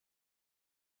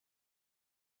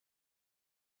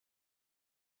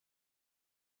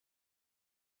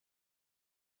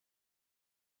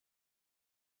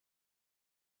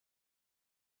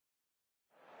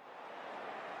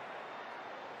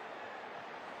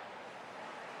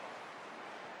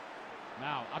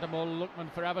Now Ademola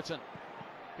Lookman for Everton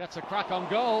gets a crack on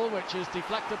goal, which is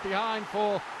deflected behind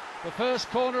for the first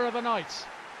corner of the night.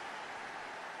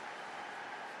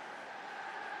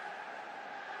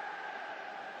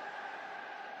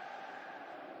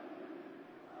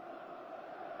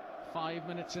 Five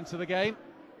minutes into the game.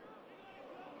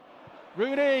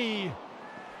 Rooney!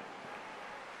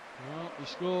 Well, he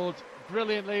scored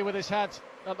brilliantly with his head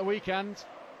at the weekend.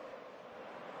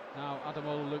 Now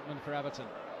Ademola Lookman for Everton.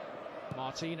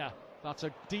 Martina, that's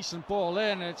a decent ball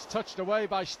in, it's touched away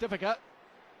by Stivica.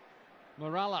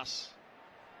 Morales,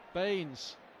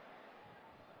 Baines,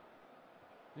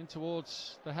 in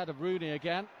towards the head of Rooney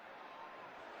again.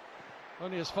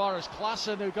 Only as far as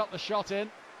Klassen, who got the shot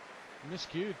in.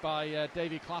 Miscued by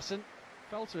Davy Klassen,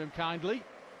 fell to him kindly.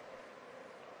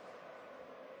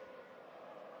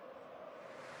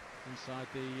 Inside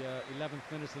the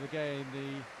 11th minute of the game,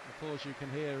 the applause you can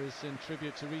hear is in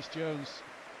tribute to Reece Jones,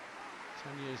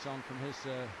 10 years on from his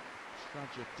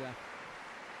tragic death.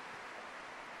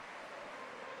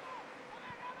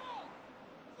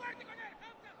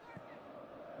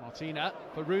 Martina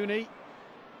for Rooney,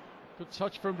 good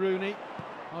touch from Rooney.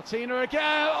 Martina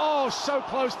again, oh, so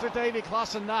close to Davy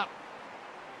Klassen that.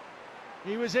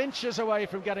 He was inches away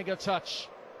from getting a touch.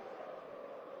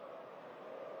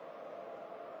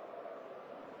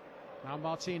 Now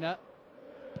Martina,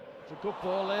 it's a good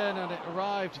ball in and it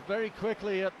arrived very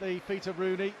quickly at the feet of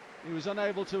Rooney. He was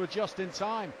unable to adjust in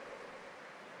time.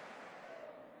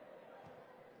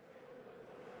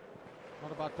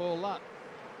 Not a bad ball that.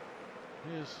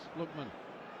 Here's Lookman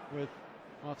with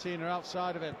Martina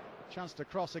outside of him. Chance to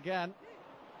cross again.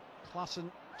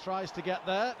 Klassen tries to get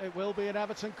there. It will be an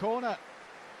Everton corner.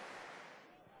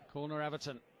 Corner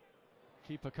Everton.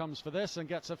 Keeper comes for this and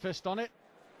gets a fist on it.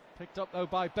 Picked up though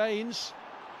by Baines.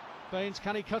 Baines,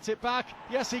 can he cut it back?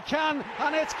 Yes he can,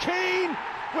 and it's Keane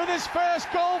with his first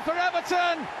goal for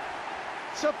Everton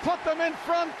to put them in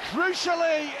front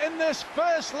crucially in this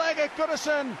first leg at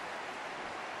Goodison.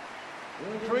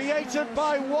 Created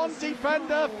by one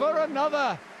defender for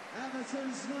another.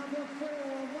 Everton's number 4,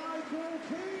 Michael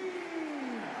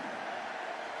Keane.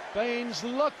 Baines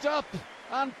looked up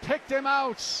and picked him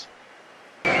out.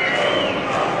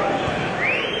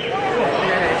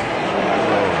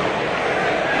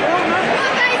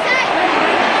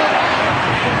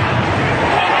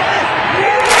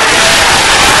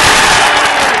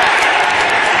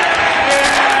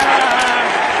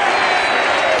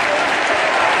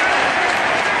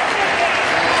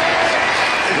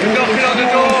 Knocking on the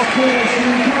door.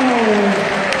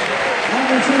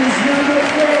 Everton's number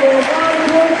 4,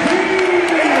 Michael Keane.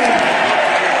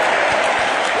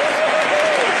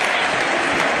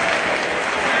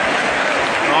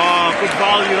 Oh, good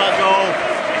value that goal.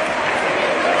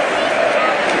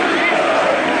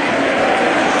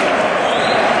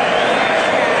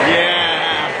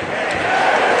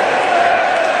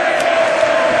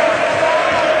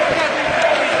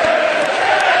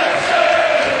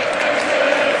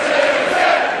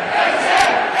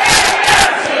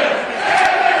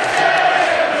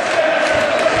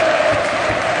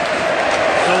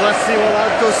 Let's see what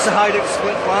that does to Hajduk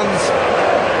split plans.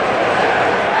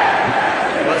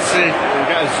 Let's see, we'll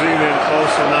get a zoom in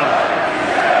closer now.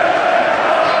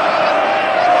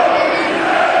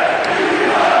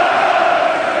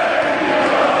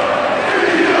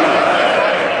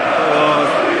 Oh,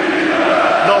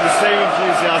 not the same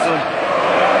enthusiasm.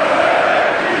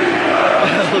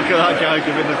 Look at that guy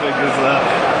giving the fingers there.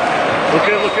 Look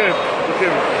at him.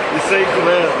 You see him come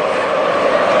here.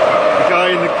 The guy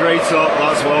in the grey top,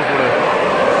 that's well funny.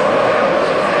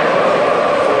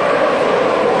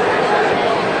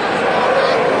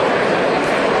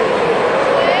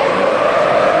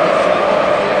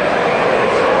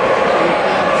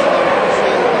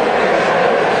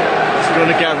 It's going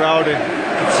to get rowdy, I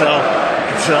can tell.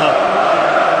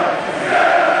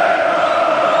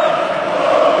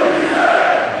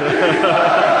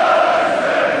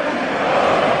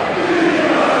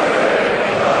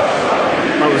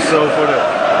 That was so funny.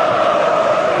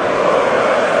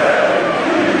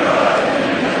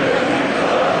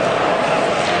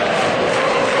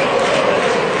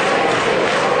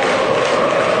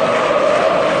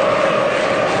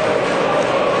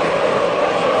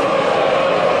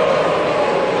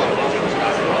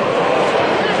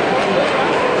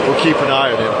 We'll keep an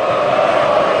eye on him.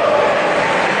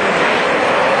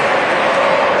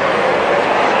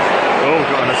 Oh,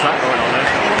 got an attack going on there.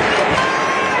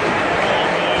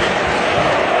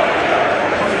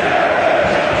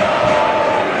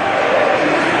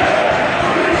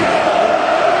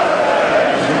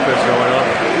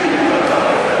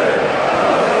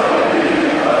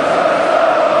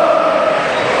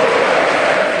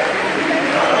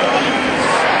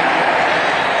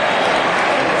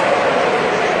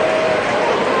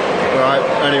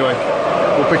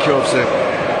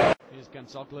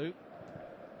 Genzoglu.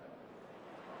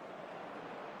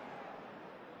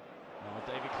 Oh,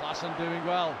 David Klassen doing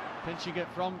well, pinching it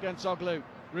from Genzoglu.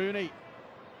 Rooney.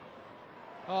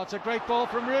 Oh, it's a great ball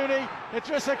from Rooney.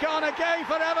 Idrissa Gana Gueye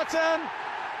for Everton.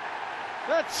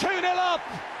 They're 2-0 up.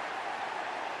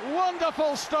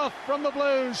 Wonderful stuff from the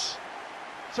Blues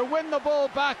to win the ball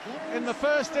back in the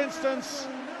first instance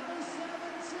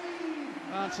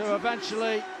and to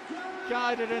eventually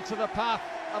guide it into the path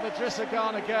of Idrissa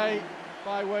Gana Gueye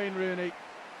by Wayne Rooney.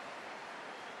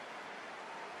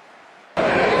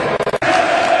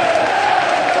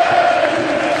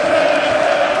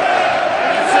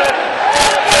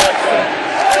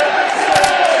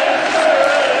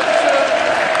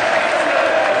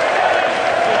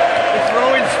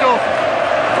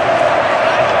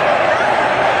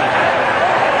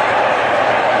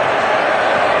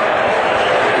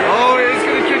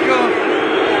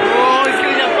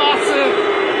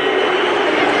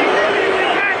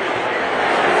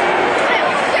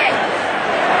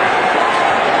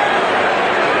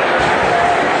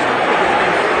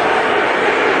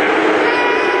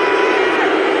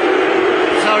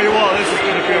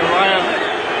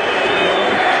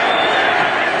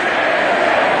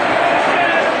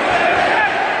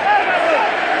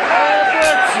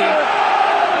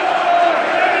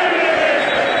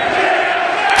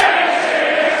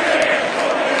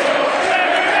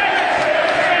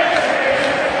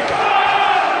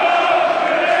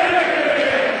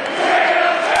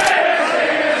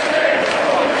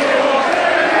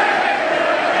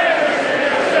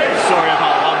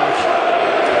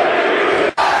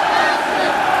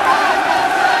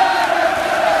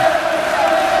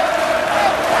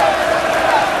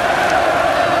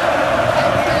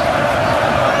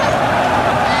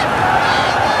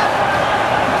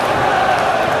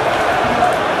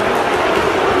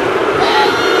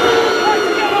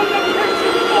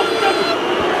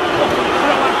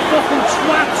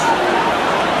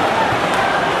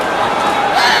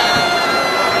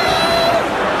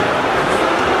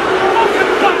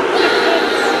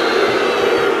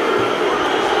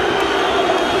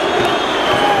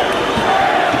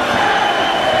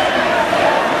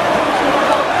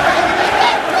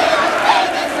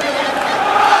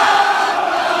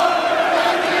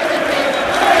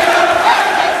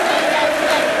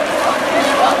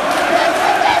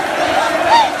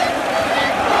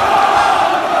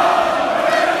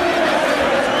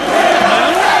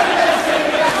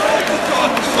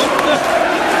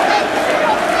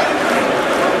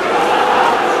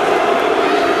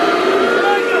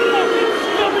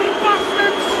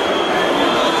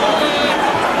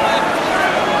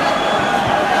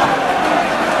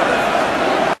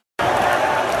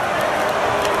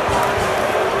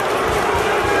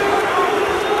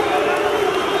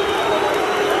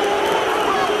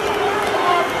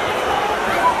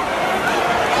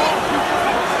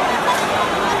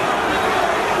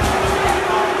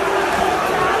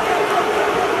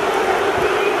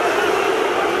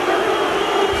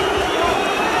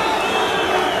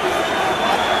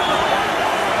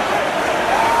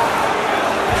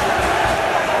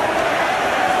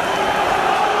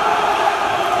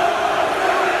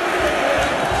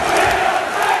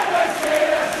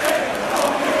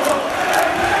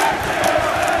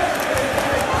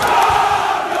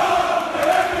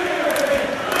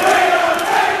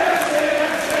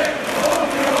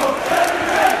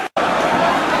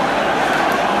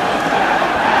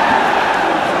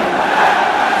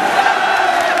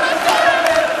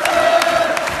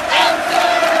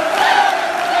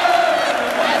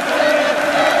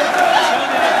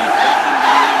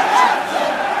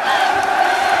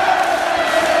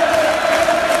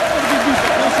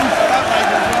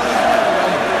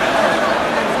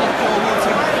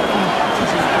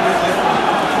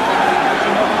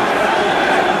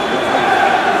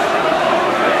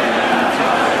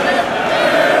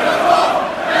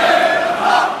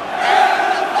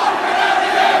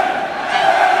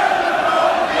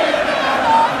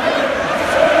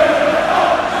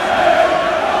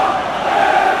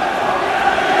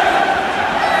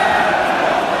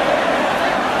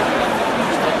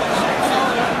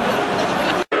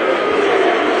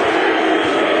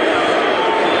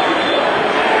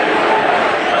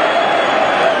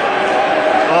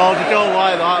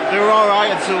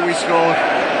 until we scored.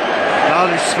 Now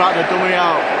they smacked the dummy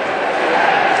out.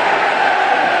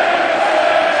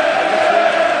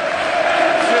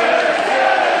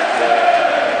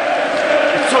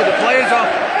 He took the players off.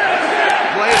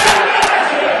 Players off.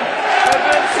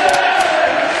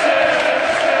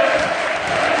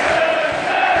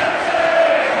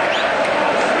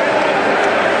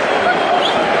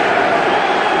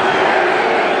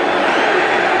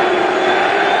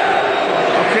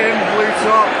 lights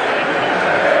up.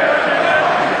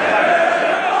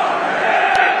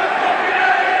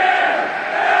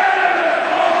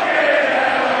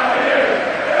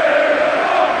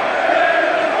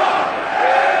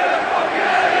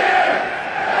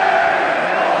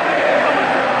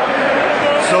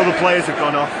 So the players have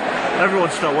gone off. Everyone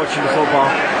stopped watching the football.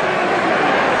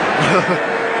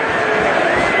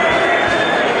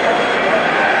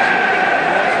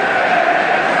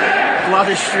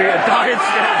 Gladys Street are dying to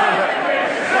get over it.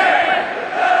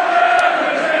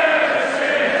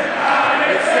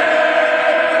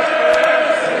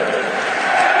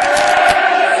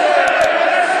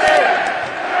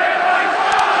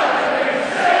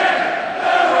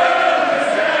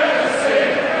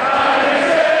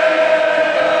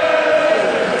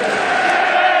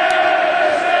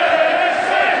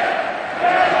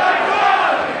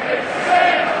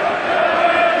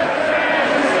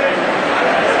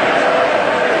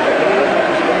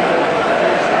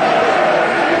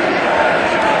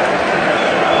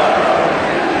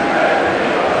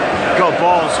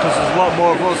 Balls, because there's a lot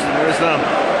more of us than there is them.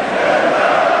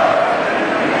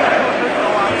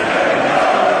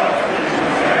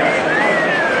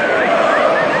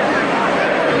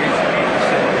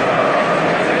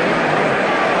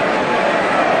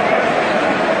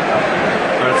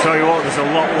 I'll tell you what, there's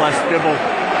a lot less dibble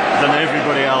than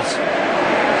everybody else.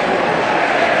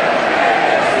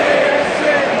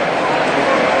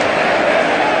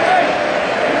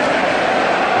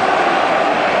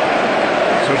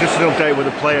 Just an update with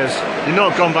the players. You've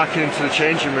not gone back into the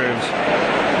changing rooms.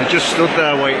 You just stood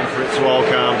there waiting for it to all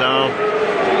calm down,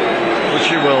 which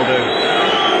you will do.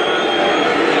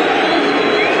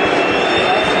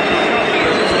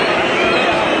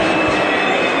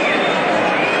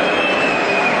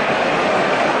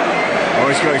 Oh,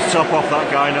 he's got his top off, that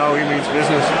guy now. He means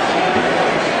business.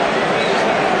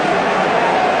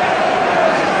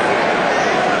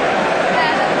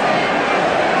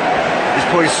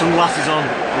 Put his sunglasses on,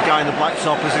 the guy in the black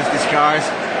top as his disguise.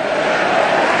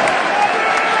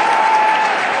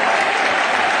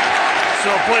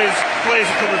 So players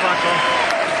are coming back on.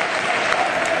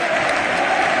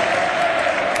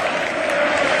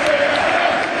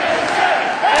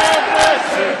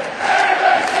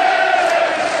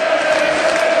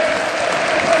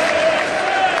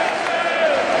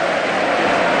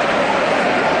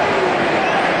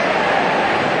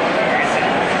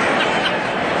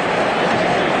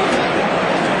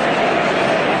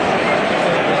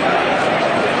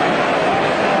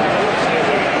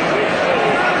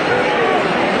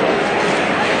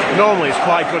 Normally it's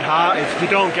quite good hearted. You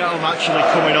don't get them actually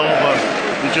coming over.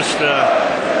 You just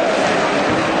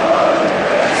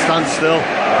stand still.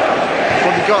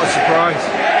 But they got a surprise.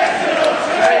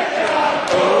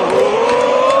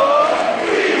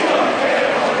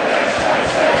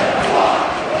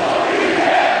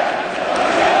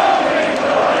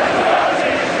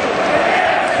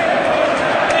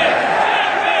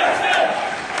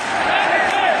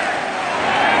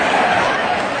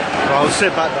 So I'll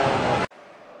sit back down.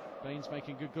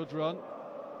 Making a good run.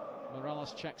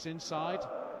 Morales checks inside.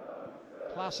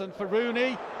 Klaassen for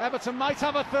Rooney. Everton might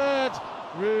have a third.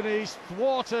 Rooney's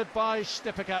thwarted by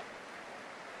Stipika.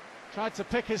 Tried to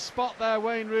pick his spot there,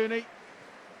 Wayne Rooney.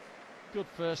 Good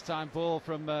first time ball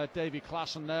from Davy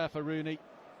Klaassen there for Rooney,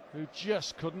 who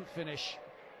just couldn't finish.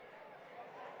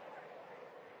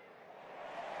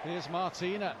 Here's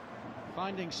Martina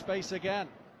finding space again.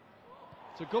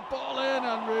 It's a good ball in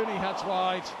and Rooney heads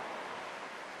wide.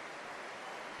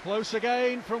 Close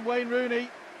again from Wayne Rooney,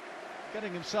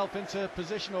 getting himself into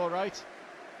position all right.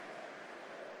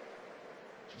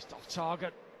 Just off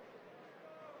target.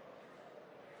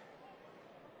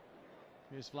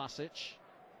 Here's Vlasic.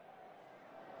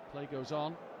 Play goes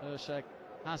on. Ershek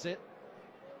has it.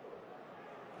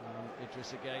 And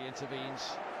Idris Gueye intervenes.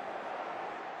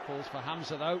 Falls for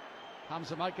Hamza though.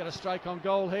 Hamza might get a strike on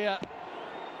goal here.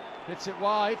 Hits it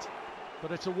wide,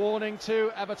 but it's a warning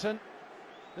to Everton.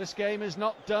 This game is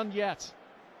not done yet.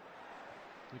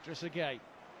 Idris Gueye.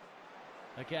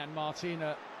 Again,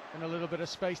 Martina in a little bit of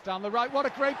space down the right. What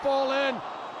a great ball in!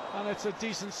 And it's a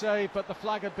decent save, but the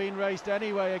flag had been raised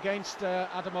anyway against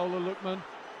Ademola Lookman.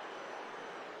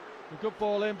 A good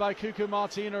ball in by Cuckoo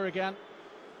Martina again.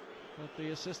 But the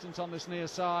assistant on this near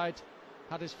side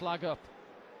had his flag up.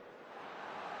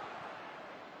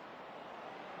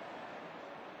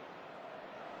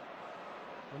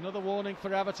 Another warning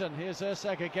for Everton. Here's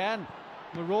Ershek again,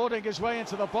 marauding his way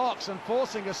into the box and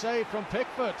forcing a save from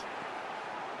Pickford.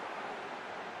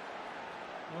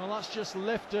 Well, that's just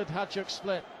lifted Hajduk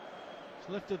split. It's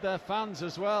lifted their fans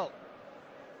as well.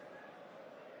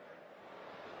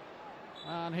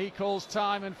 And he calls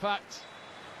time, in fact.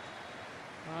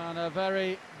 And a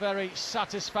very, very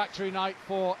satisfactory night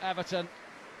for Everton.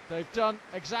 They've done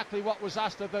exactly what was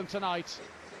asked of them tonight.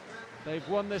 They've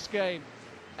won this game.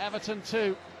 Everton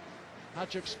 2,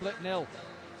 Hajduk split 0.